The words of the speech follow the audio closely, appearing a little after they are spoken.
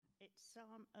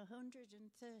Psalm 136.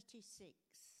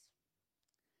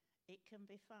 It can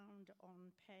be found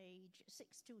on page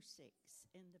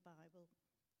 626 in the Bible.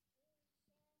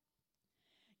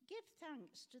 Give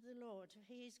thanks to the Lord, for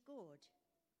he is good.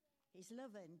 His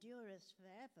love endureth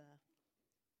forever.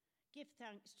 Give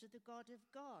thanks to the God of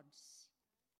gods.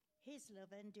 His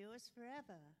love endures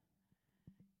forever.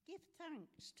 Give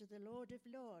thanks to the Lord of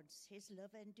lords. His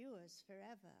love endures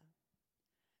forever.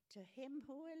 To him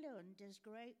who alone does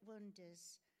great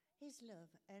wonders, his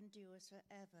love endures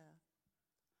forever.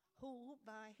 Who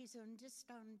by his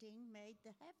understanding made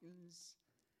the heavens,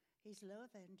 his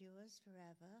love endures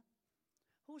forever.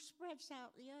 Who spreads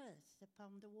out the earth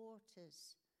upon the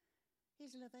waters,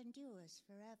 his love endures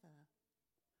forever.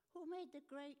 Who made the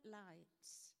great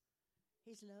lights,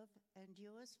 his love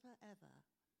endures forever.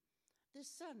 The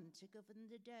sun to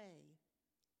govern the day,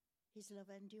 his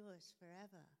love endures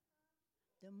forever.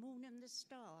 The moon and the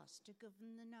stars to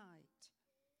govern the night,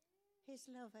 his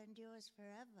love endures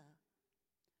forever.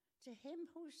 To him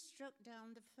who struck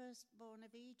down the firstborn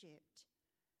of Egypt,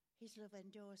 his love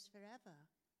endures forever,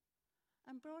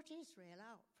 and brought Israel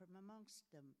out from amongst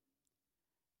them,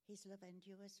 his love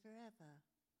endures forever.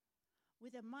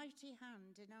 With a mighty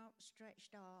hand and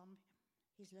outstretched arm,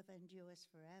 his love endures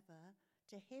forever.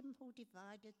 To him who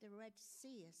divided the Red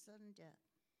Sea asunder,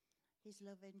 his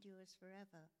love endures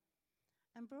forever,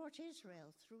 and brought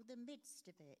Israel through the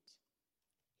midst of it,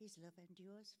 his love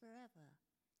endures forever.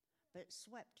 But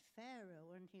swept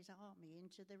Pharaoh and his army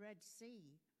into the Red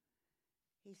Sea,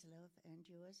 his love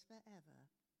endures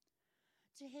forever.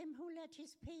 To him who led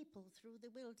his people through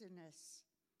the wilderness,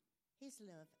 his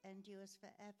love endures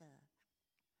forever.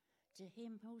 To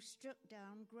him who struck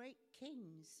down great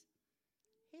kings,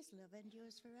 his love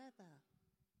endures forever.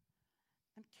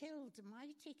 And killed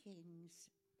mighty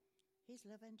kings, his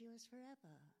love endures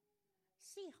forever.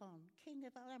 Sihon, king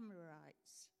of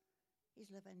Amorites,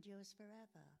 his love endures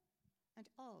forever. And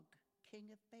Og,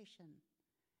 king of Bashan,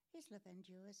 his love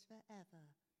endures forever.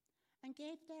 And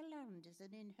gave their land as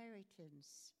an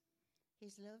inheritance,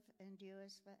 his love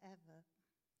endures forever.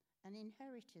 An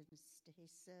inheritance to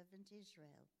his servant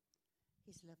Israel,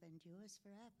 his love endures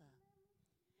forever.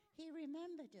 He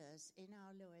remembered us in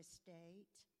our low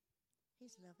estate,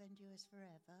 his love endures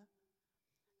forever.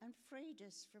 And freed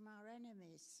us from our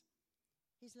enemies,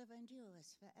 his love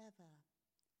endures forever.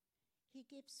 He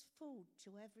gives food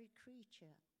to every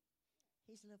creature,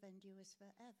 his love endures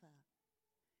forever.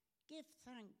 Give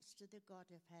thanks to the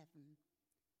God of heaven,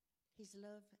 his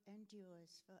love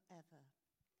endures forever.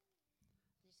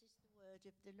 This is the word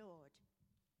of the Lord.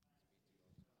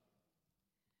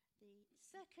 The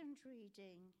second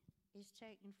reading is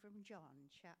taken from John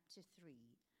chapter 3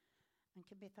 and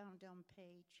can be found on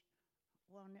page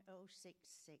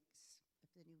 1066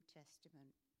 of the New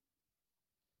Testament.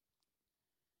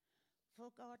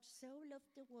 For God so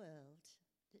loved the world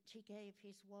that he gave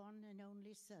his one and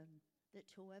only Son,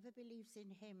 that whoever believes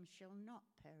in him shall not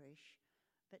perish,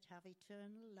 but have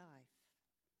eternal life.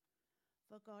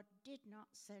 For God did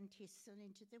not send his Son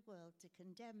into the world to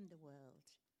condemn the world,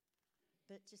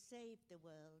 but to save the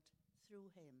world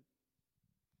through him.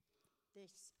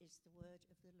 This is the word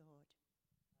of the Lord.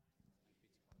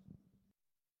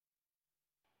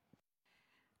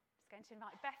 Going to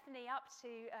invite Bethany up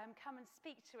to come and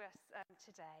speak to us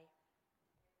today.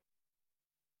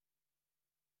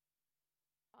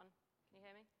 On, can you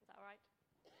hear me? Is that all right?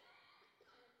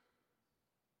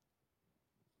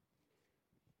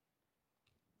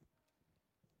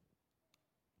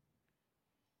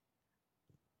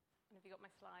 And have you got my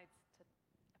slides to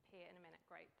appear in a minute?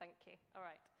 Great, thank you. All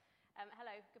right.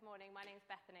 Hello, good morning. My name's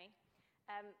Bethany.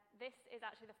 This is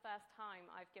actually the first time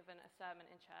I've given a sermon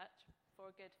in church for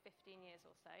a good 15 years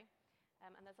or so.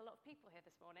 And there's a lot of people here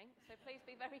this morning, so please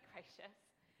be very gracious.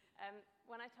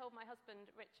 When I told my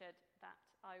husband, Richard, that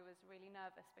I was really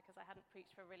nervous because I hadn't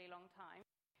preached for a really long time,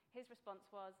 his response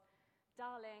was,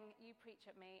 "Darling, you preach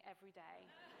at me every day."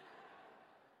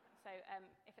 So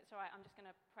if it's all right, I'm just going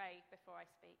to pray before I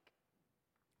speak.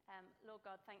 Lord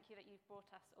God, thank you that you've brought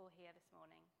us all here this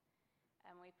morning.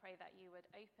 And we pray that you would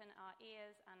open our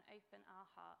ears and open our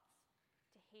hearts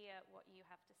to hear what you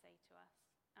have to say to us.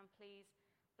 And please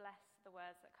bless the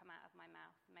words that come out of my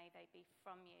mouth. May they be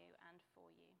from you and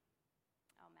for you.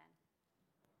 Amen.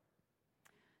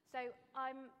 So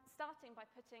I'm starting by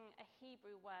putting a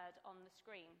Hebrew word on the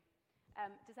screen.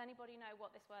 Does anybody know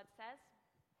what this word says?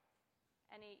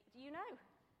 Do you know?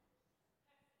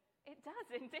 It does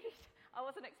indeed. I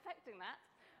wasn't expecting that.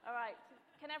 All right.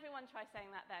 Can everyone try saying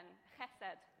that then?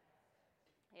 Chesed.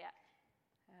 Yeah.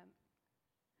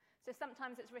 So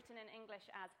sometimes it's written in English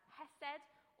as hesed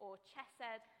or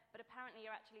chesed, but apparently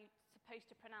you're actually supposed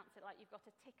to pronounce it like you've got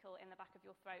a tickle in the back of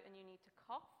your throat and you need to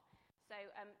cough. So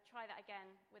try that again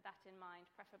with that in mind,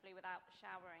 preferably without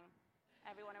showering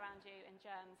everyone around you in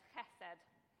germs. Chesed.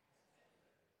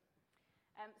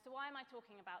 So why am I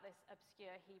talking about this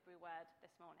obscure Hebrew word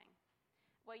this morning?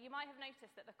 Well, you might have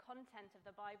noticed that the content of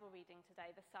the Bible reading today,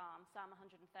 the Psalm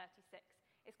 136,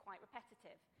 is quite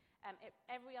repetitive.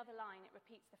 Every other line, it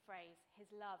repeats the phrase, his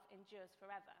love endures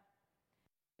forever.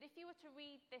 But if you were to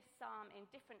read this psalm in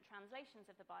different translations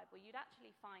of the Bible, you'd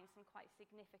actually find some quite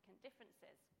significant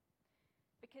differences.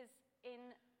 Because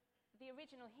in the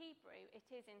original Hebrew, it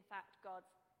is in fact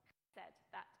God's chesed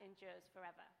that endures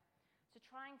forever. So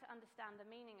trying to understand the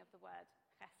meaning of the word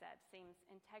chesed seems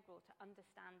integral to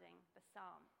understanding the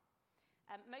psalm.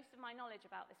 Most of my knowledge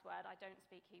about this word, I don't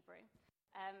speak Hebrew,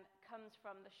 comes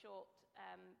from the short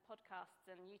podcasts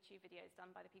and YouTube videos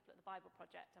done by the people at the Bible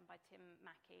Project and by Tim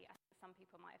Mackey. I think some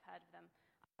people might have heard of them.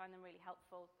 I find them really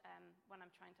helpful when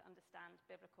I'm trying to understand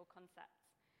biblical concepts.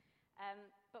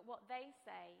 But what they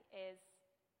say is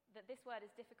that this word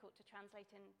is difficult to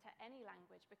translate into any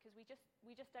language because we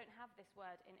just don't have this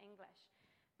word in English.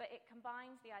 But it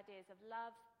combines the ideas of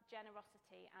love,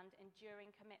 generosity, and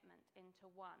enduring commitment into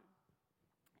one.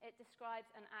 It describes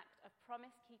an act of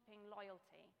promise-keeping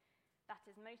loyalty that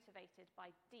is motivated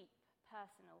by deep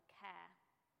personal care.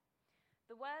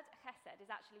 The word chesed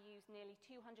is actually used nearly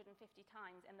 250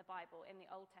 times in the Bible in the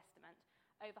Old Testament,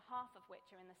 over half of which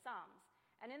are in the Psalms.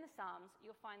 And in the Psalms,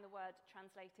 you'll find the word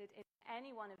translated in any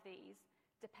one of these,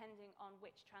 depending on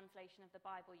which translation of the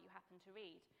Bible you happen to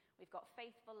read. We've got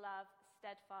faithful love,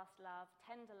 steadfast love,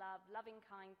 tender love, loving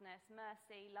kindness,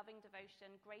 mercy, loving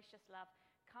devotion, gracious love,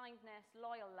 kindness,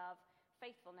 loyal love,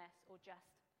 faithfulness, or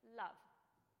just love.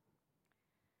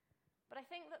 But I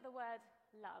think that the word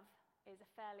love is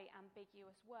a fairly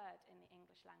ambiguous word in the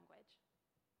English language.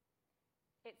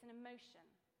 It's an emotion.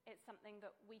 It's something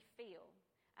that we feel.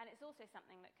 And it's also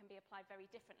something that can be applied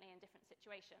very differently in different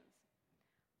situations.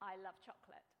 I love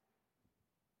chocolate.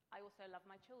 I also love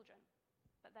my children,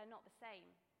 but they're not the same.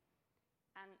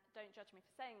 And don't judge me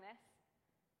for saying this,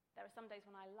 there are some days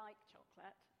when I like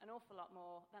chocolate an awful lot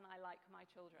more than I like my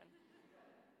children.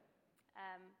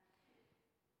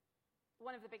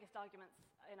 One of the biggest arguments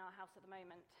in our house at the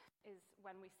moment is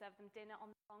when we serve them dinner on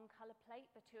the wrong colour plate.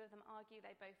 The two of them argue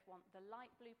they both want the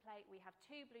light blue plate. We have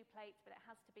two blue plates, but it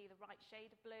has to be the right shade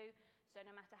of blue. So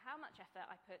no matter how much effort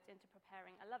I put into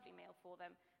preparing a lovely meal for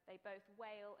them, they both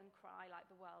wail and cry like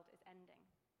the world is ending.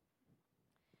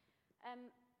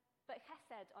 But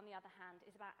chesed, on the other hand,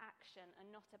 is about action and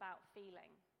not about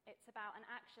feeling. It's about an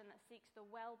action that seeks the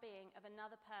well-being of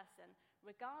another person,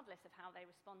 regardless of how they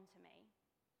respond to me,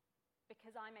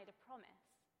 because I made a promise.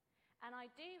 And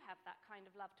I do have that kind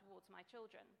of love towards my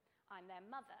children. I'm their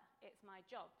mother. It's my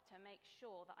job to make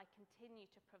sure that I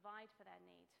continue to provide for their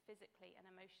needs physically and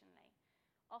emotionally,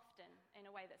 often in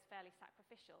a way that's fairly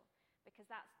sacrificial, because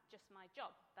that's just my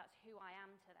job. That's who I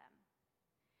am to them.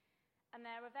 And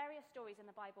there are various stories in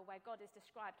the Bible where God is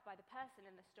described by the person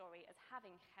in the story as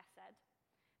having chesed,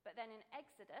 but then in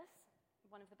Exodus,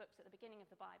 one of the books at the beginning of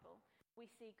the Bible,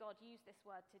 we see God use this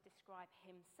word to describe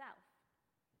himself.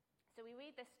 So we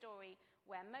read this story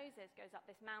where Moses goes up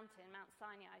this mountain, Mount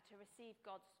Sinai, to receive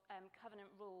God's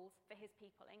covenant rules for his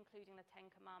people, including the Ten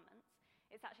Commandments.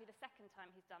 It's actually the second time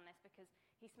he's done this because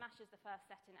he smashes the first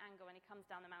set in anger when he comes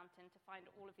down the mountain to find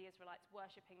all of the Israelites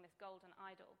worshipping this golden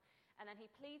idol. And then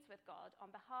he pleads with God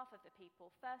on behalf of the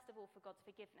people, first of all for God's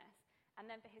forgiveness,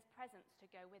 and then for his presence to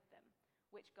go with them,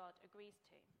 which God agrees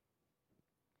to.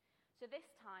 So this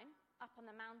time, up on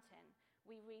the mountain,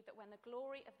 we read that when the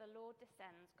glory of the Lord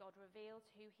descends, God reveals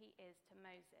who he is to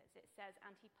Moses. It says,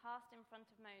 and he passed in front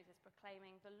of Moses,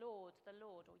 proclaiming, the Lord,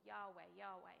 or Yahweh,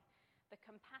 Yahweh, the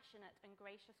compassionate and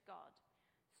gracious God,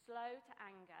 slow to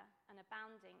anger and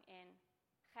abounding in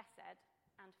chesed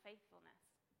and faithfulness.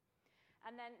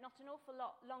 And then not an awful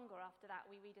lot longer after that,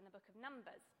 we read in the book of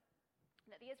Numbers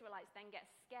that the Israelites then get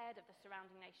scared of the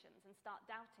surrounding nations and start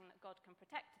doubting that God can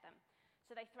protect them.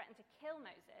 So they threaten to kill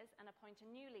Moses and appoint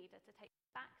a new leader to take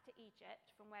back to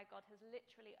Egypt from where God has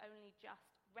literally only just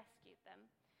rescued them.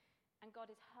 And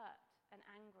God is hurt and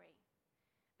angry.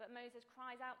 But Moses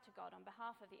cries out to God on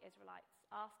behalf of the Israelites,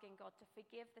 asking God to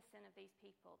forgive the sin of these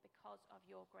people because of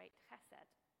your great chesed.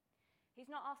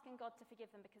 He's not asking God to forgive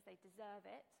them because they deserve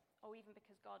it, or even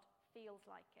because God feels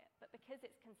like it, but because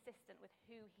it's consistent with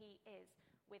who he is,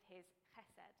 with his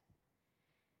chesed.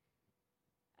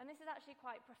 And this is actually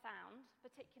quite profound,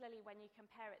 particularly when you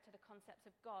compare it to the concepts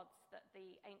of gods that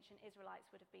the ancient Israelites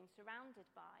would have been surrounded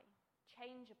by,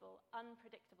 changeable,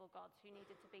 unpredictable gods who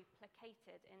needed to be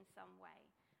placated in some way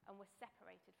and were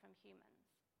separated from humans.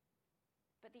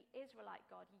 But the Israelite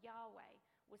God, Yahweh,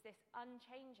 was this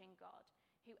unchanging God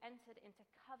who entered into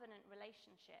covenant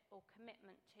relationship or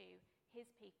commitment to his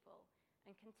people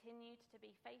and continued to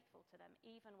be faithful to them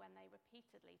even when they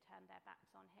repeatedly turned their backs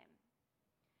on him.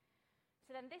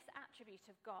 So then this attribute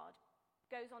of God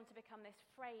goes on to become this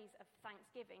phrase of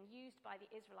thanksgiving used by the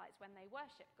Israelites when they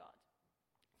worship God.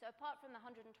 So apart from the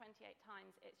 128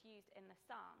 times it's used in the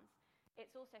Psalms,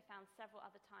 it's also found several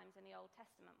other times in the Old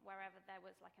Testament wherever there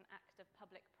was like an act of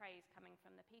public praise coming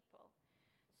from the people.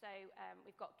 So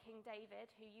we've got King David,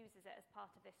 who uses it as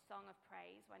part of this song of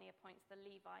praise when he appoints the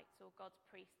Levites or God's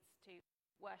priests to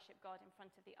worship God in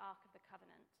front of the Ark of the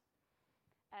Covenant.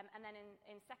 And then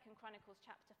in 2 Chronicles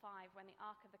chapter 5, when the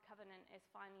Ark of the Covenant is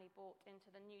finally brought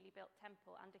into the newly built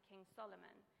temple under King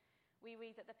Solomon, we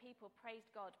read that the people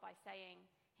praised God by saying,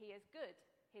 "He is good,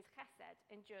 his chesed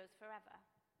endures forever."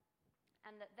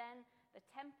 And that then the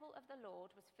temple of the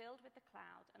Lord was filled with the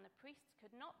cloud, and the priests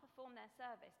could not perform their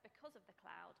service because of the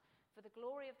cloud, for the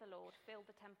glory of the Lord filled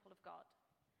the temple of God.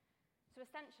 So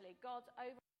essentially, God's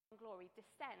overwhelming glory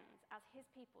descends as his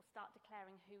people start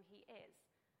declaring who he is,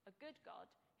 a good God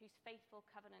whose faithful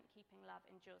covenant-keeping love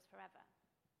endures forever.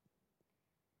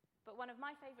 But one of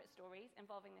my favourite stories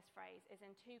involving this phrase is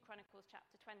in 2 Chronicles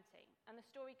chapter 20. And the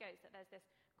story goes that there's this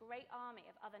great army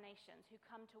of other nations who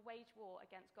come to wage war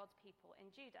against God's people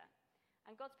in Judah.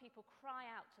 And God's people cry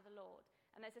out to the Lord.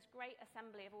 And there's this great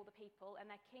assembly of all the people, and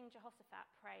their king Jehoshaphat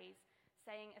prays,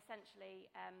 saying essentially,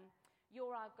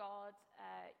 "You're our God,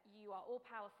 you are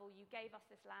all-powerful, you gave us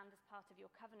this land as part of your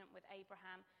covenant with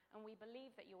Abraham, and we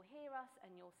believe that you'll hear us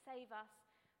and you'll save us.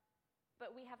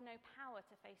 But we have no power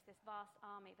to face this vast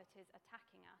army that is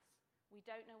attacking us. We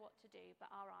don't know what to do,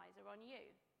 but our eyes are on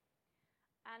you."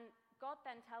 And God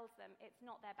then tells them it's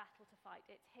not their battle to fight,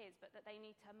 it's his, but that they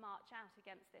need to march out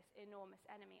against this enormous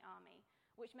enemy army,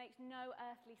 which makes no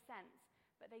earthly sense,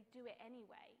 but they do it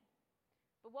anyway.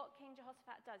 But what King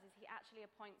Jehoshaphat does is he actually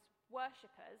appoints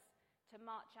worshippers to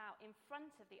march out in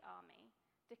front of the army,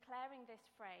 declaring this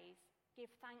phrase, "Give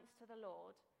thanks to the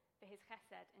Lord, for his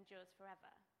chesed endures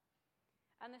forever."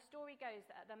 And the story goes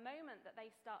that at the moment that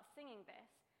they start singing this,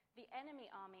 the enemy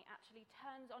army actually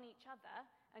turns on each other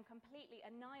and completely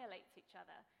annihilates each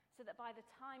other, so that by the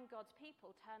time God's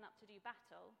people turn up to do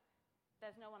battle,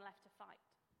 there's no one left to fight.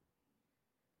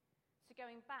 So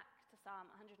going back to Psalm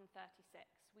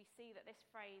 136, we see that this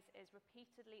phrase is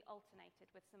repeatedly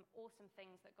alternated with some awesome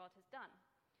things that God has done.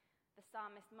 The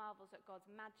psalmist marvels at God's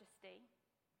majesty.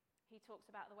 He talks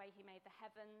about the way he made the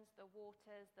heavens, the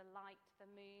waters, the light, the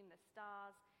moon, the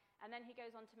stars. And then he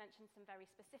goes on to mention some very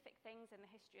specific things in the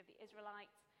history of the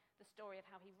Israelites, the story of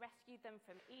how he rescued them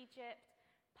from Egypt,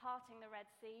 parting the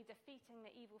Red Sea, defeating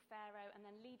the evil Pharaoh, and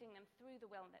then leading them through the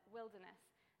wilderness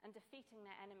and defeating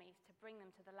their enemies to bring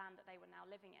them to the land that they were now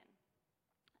living in.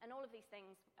 And all of these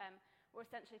things were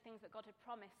essentially things that God had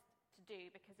promised to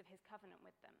do because of his covenant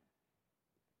with them.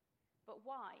 But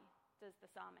why does the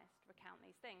psalmist recount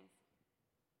these things?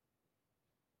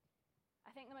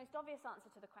 I think the most obvious answer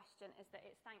to the question is that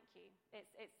it's thank you.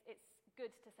 It's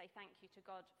good to say thank you to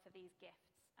God for these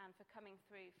gifts and for coming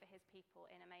through for his people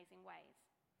in amazing ways.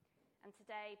 And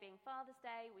today, being Father's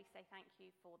Day, we say thank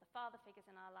you for the father figures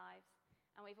in our lives,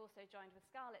 and we've also joined with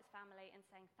Scarlett's family in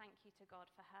saying thank you to God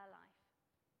for her life.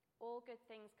 All good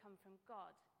things come from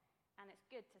God, and it's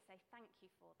good to say thank you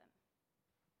for them.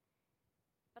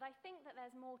 But I think that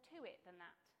there's more to it than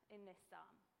that in this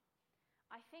psalm.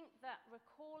 I think that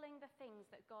recalling the things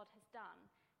that God has done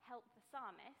helped the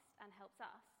psalmist and helps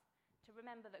us to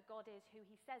remember that God is who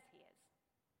he says he is.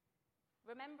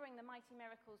 Remembering the mighty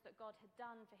miracles that God had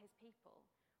done for his people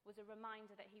was a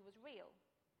reminder that he was real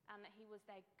and that he was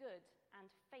their good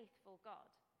and faithful God.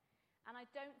 And I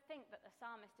don't think that the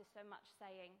psalmist is so much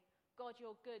saying, "God,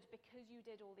 you're good because you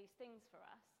did all these things for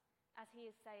us," as he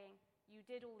is saying, "You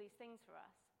did all these things for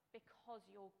us because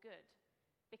you're good,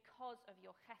 because of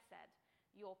your chesed,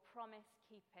 your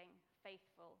promise-keeping,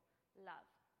 faithful love."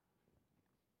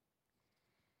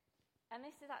 And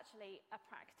this is actually a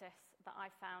practice that I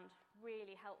found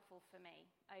really helpful for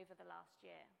me over the last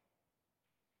year.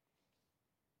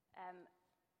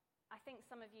 I think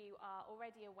some of you are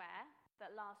already aware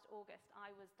that last August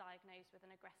I was diagnosed with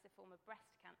an aggressive form of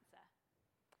breast cancer.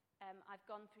 I've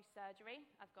gone through surgery,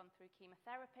 I've gone through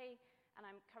chemotherapy, and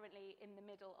I'm currently in the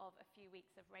middle of a few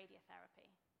weeks of radiotherapy.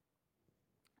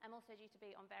 I'm also due to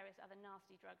be on various other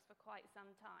nasty drugs for quite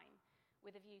some time,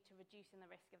 with a view to reducing the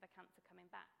risk of the cancer coming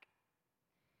back.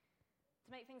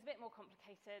 To make things a bit more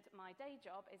complicated, my day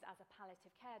job is as a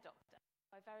palliative care doctor.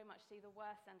 I very much see the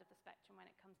worst end of the spectrum when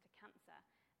it comes to cancer,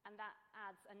 And that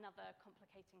adds another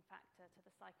complicating factor to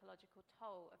the psychological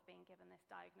toll of being given this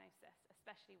diagnosis,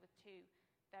 especially with 2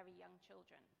 very young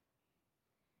children.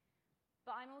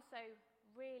 But I'm also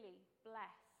really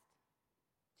blessed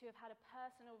to have had a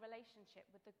personal relationship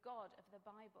with the God of the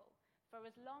Bible for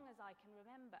as long as I can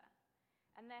remember.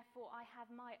 And therefore, I have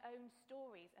my own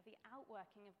stories of the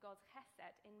outworking of God's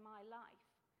chesed in my life.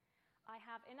 I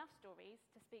have enough stories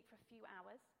to speak for a few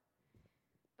hours,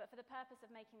 but for the purpose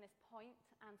of making this point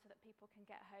and so that people can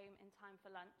get home in time for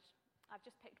lunch, I've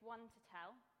just picked one to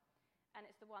tell, and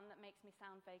it's the one that makes me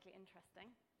sound vaguely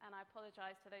interesting, and I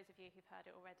apologise to those of you who've heard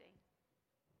it already.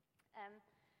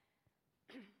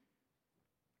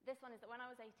 This one is that when I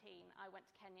was 18, I went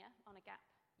to Kenya on a gap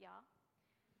year,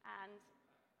 and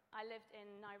I lived in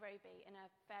Nairobi in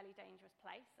a fairly dangerous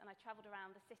place, and I travelled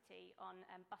around the city on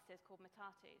buses called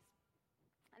matatus.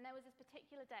 And there was this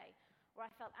particular day where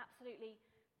I felt absolutely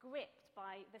gripped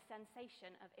by the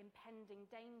sensation of impending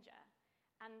danger,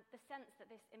 and the sense that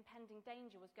this impending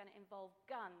danger was going to involve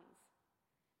guns.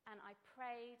 And I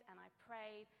prayed, and I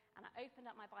prayed, and I opened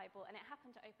up my Bible, and it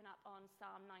happened to open up on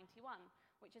Psalm 91,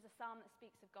 which is a psalm that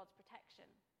speaks of God's protection.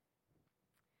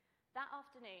 That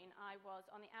afternoon, I was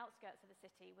on the outskirts of the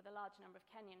city with a large number of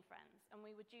Kenyan friends, and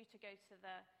we were due to go to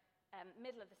the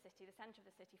middle of the city, the centre of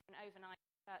the city, for an overnight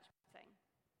church meeting.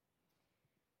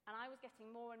 And I was getting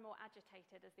more and more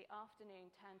agitated as the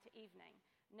afternoon turned to evening,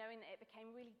 knowing that it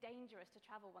became really dangerous to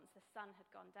travel once the sun had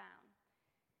gone down.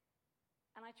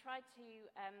 And I tried to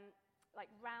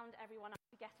round everyone up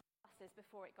to get on buses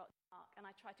before it got dark, and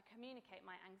I tried to communicate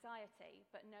my anxiety,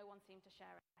 but no one seemed to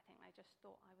share it. I think they just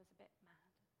thought I was a bit mad.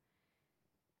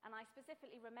 And I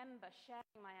specifically remember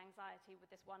sharing my anxiety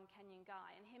with this one Kenyan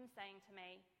guy, and him saying to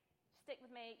me, "Stick with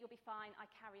me, you'll be fine, I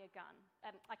carry a gun.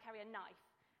 I carry a knife."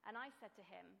 And I said to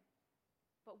him,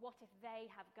 "But what if they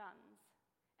have guns?"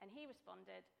 And he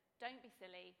responded, "Don't be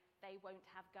silly, they won't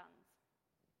have guns."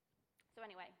 So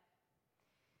anyway,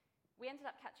 we ended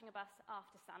up catching a bus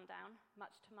after sundown,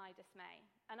 much to my dismay.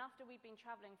 And after we'd been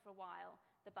travelling for a while,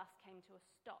 the bus came to a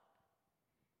stop.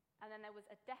 And then there was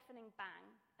a deafening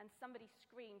bang, and somebody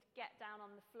screamed, "Get down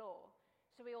on the floor."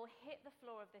 So we all hit the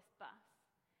floor of this bus.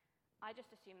 I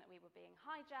just assumed that we were being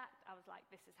hijacked. I was like,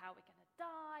 this is how we're going to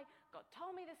die. God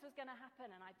told me this was going to happen,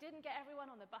 and I didn't get everyone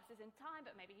on the buses in time,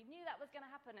 but maybe he knew that was going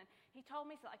to happen, and he told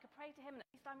me so that I could pray to him, and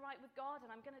at least I'm right with God, and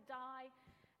I'm going to die.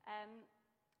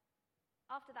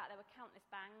 After that, there were countless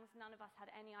bangs. None of us had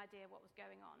any idea what was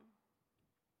going on.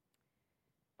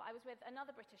 But I was with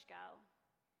another British girl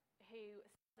who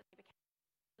suddenly became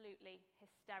absolutely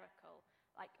hysterical,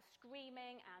 like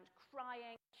screaming and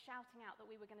crying, shouting out that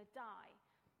we were going to die.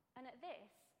 And at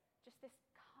this, just this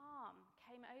calm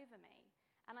came over me.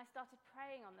 And I started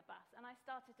praying on the bus. And I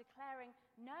started declaring,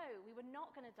 no, we were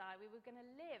not going to die. We were going to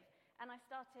live. And I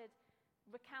started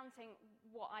recounting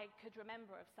what I could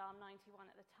remember of Psalm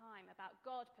 91 at the time, about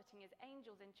God putting his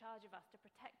angels in charge of us to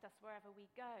protect us wherever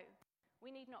we go. We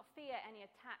need not fear any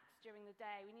attacks during the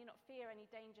day. We need not fear any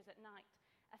dangers at night.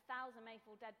 1,000 may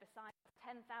fall dead beside us,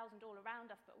 10,000 all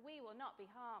around us, but we will not be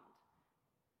harmed.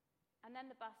 And then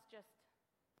the bus just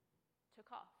took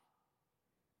off.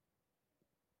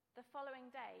 The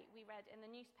following day, we read in the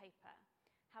newspaper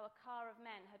how a car of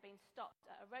men had been stopped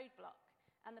at a roadblock,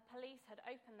 and the police had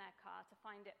opened their car to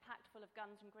find it packed full of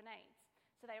guns and grenades.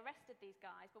 So they arrested these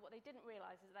guys, but what they didn't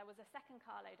realise is there was a second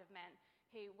carload of men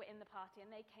who were in the party,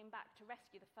 and they came back to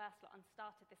rescue the first lot and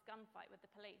started this gunfight with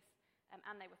the police,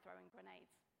 and they were throwing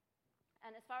grenades.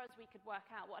 And as far as we could work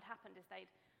out, what had happened is they'd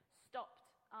stopped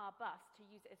our bus to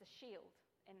use it as a shield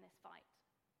in this fight.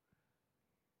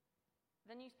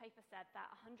 The newspaper said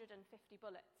that 150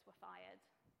 bullets were fired,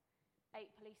 8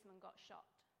 policemen got shot.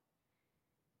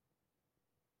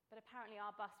 But apparently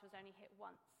our bus was only hit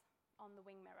once on the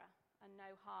wing mirror, and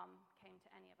no harm came to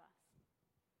any of us.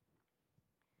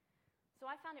 So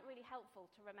I found it really helpful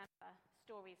to remember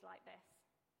stories like this,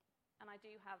 and I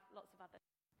do have lots of others,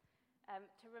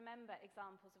 to remember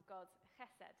examples of God's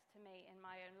chesed to me in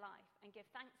my own life and give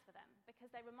thanks for them, because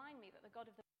they remind me that the God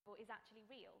of the Bible is actually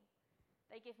real.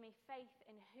 They give me faith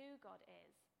in who God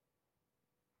is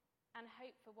and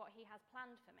hope for what he has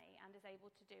planned for me and is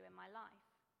able to do in my life.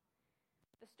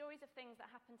 The stories of things that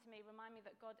happened to me remind me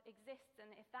that God exists, and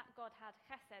if that God had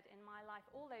chesed in my life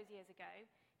all those years ago,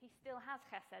 he still has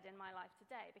chesed in my life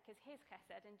today, because his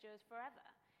chesed endures forever.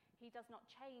 He does not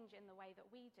change in the way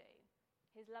that we do.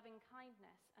 His loving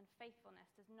kindness and faithfulness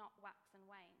does not wax and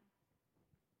wane.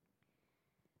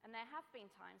 And there have been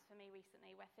times for me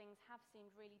recently where things have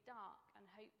seemed really dark and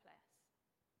hopeless.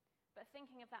 But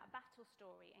thinking of that battle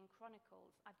story in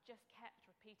Chronicles, I've just kept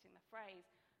repeating the phrase,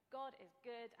 God is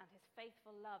good and his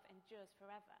faithful love endures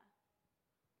forever.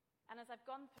 And as I've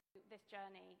gone through this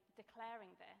journey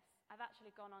declaring this, I've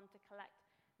actually gone on to collect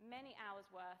many hours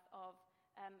worth of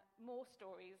more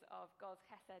stories of God's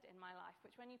chesed in my life,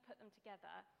 which when you put them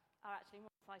together are actually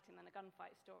more exciting than a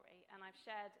gunfight story. And I've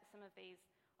shared some of these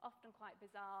often quite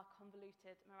bizarre,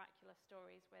 convoluted, miraculous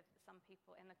stories with some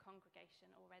people in the congregation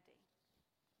already.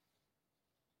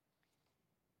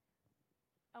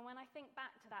 And when I think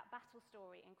back to that battle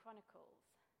story in Chronicles,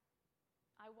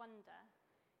 I wonder,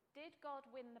 did God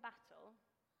win the battle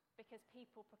because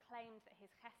people proclaimed that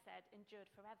his chesed endured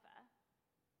forever?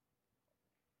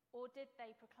 Or did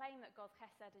they proclaim that God's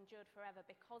chesed endured forever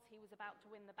because he was about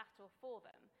to win the battle for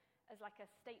them as like a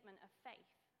statement of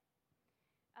faith?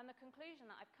 And the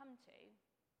conclusion that I've come to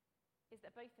is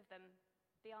that both of them,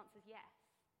 the answer is yes.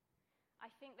 I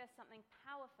think there's something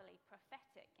powerfully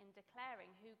prophetic in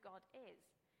declaring who God is.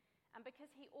 And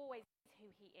because he always is who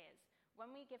he is,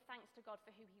 when we give thanks to God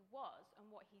for who he was and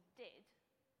what he did,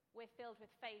 we're filled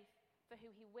with faith for who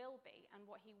he will be and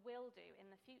what he will do in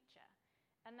the future.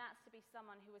 And that's to be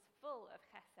someone who is full of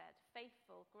chesed,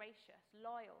 faithful, gracious,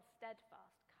 loyal,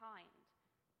 steadfast, kind,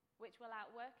 which will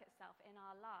outwork itself in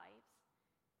our lives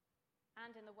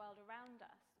and in the world around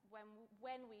us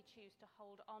when we choose to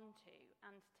hold on to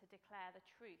and to declare the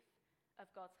truth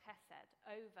of God's chesed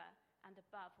over and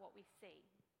above what we see.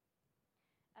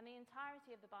 And the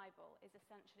entirety of the Bible is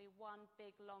essentially one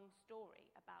big long story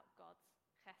about God's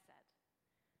chesed.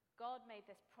 God made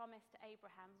this promise to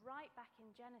Abraham right back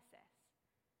in Genesis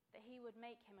that he would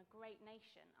make him a great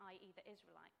nation, i.e. the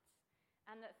Israelites,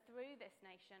 and that through this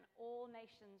nation all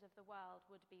nations of the world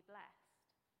would be blessed.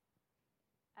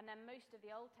 And then most of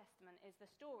the Old Testament is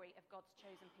the story of God's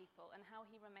chosen people and how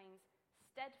he remains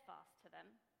steadfast to them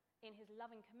in his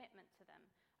loving commitment to them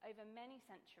over many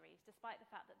centuries, despite the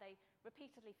fact that they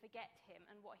repeatedly forget him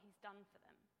and what he's done for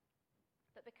them.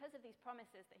 But because of these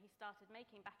promises that he started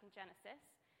making back in Genesis,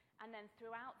 and then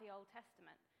throughout the Old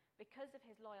Testament, because of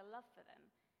his loyal love for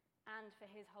them and for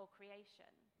his whole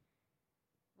creation,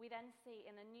 we then see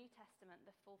in the New Testament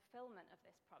the fulfillment of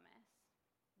this promise,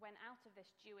 when out of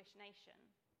this Jewish nation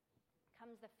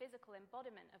comes the physical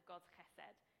embodiment of God's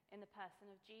chesed in the person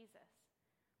of Jesus,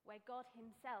 where God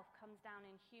himself comes down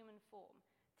in human form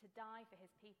to die for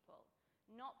his people,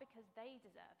 not because they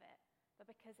deserve it, but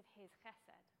because of his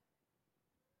chesed.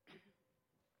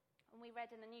 And we read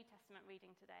in the New Testament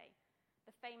reading today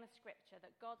the famous scripture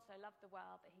that God so loved the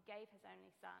world that he gave his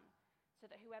only son, so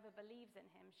that whoever believes in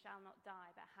him shall not die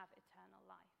but have eternal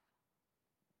life.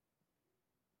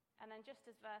 And then just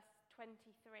as verse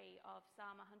 23 of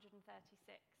Psalm 136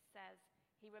 says,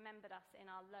 he remembered us in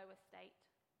our low estate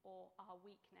or our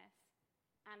weakness,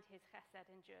 and his chesed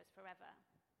endures forever.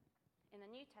 In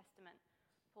the New Testament,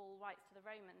 Paul writes to the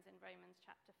Romans in Romans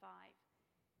chapter 5,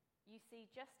 you see,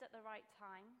 just at the right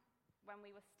time, when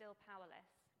we were still powerless,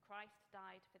 Christ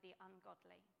died for the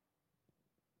ungodly.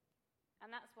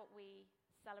 And that's what we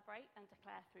celebrate and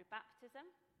declare through baptism,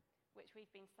 which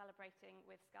we've been celebrating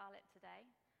with Scarlett today,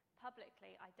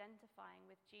 publicly identifying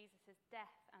with Jesus'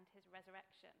 death and his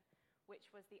resurrection,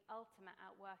 which was the ultimate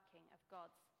outworking of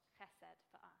God's chesed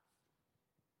for us.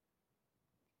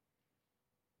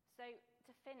 So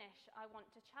to finish, I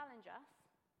want to challenge us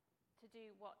to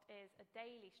do what is a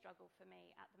daily struggle for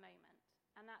me at the moment,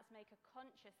 and that's make a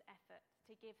conscious effort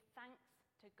to give thanks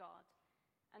to God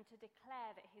and to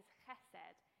declare that his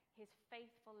chesed, his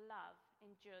faithful love,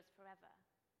 endures forever.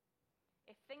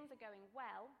 If things are going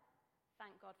well,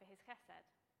 thank God for his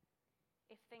chesed.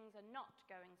 If things are not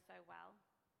going so well,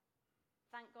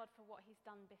 thank God for what he's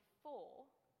done before,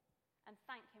 and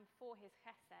thank him for his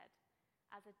chesed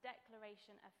as a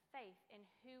declaration of faith in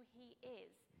who he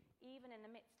is, even in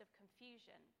the midst of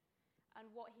confusion,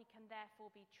 and what he can therefore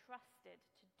be trusted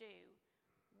to do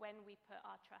when we put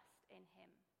our trust in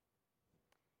him.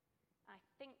 I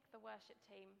think the worship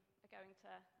team are going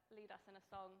to lead us in a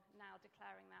song now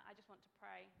declaring that. I just want to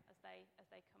pray as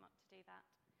they come up to do that.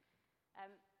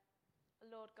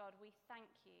 Lord God, we thank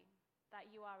you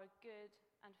that you are a good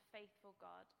and faithful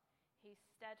God whose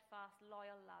steadfast,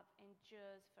 loyal love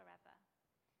endures forever.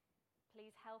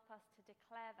 Please help us to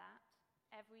declare that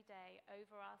every day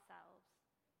over ourselves.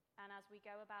 And as we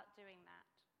go about doing that,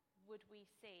 would we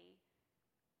see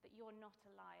that you're not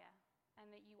a liar and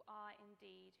that you are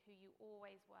indeed who you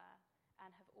always were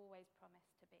and have always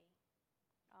promised to be.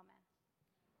 Amen.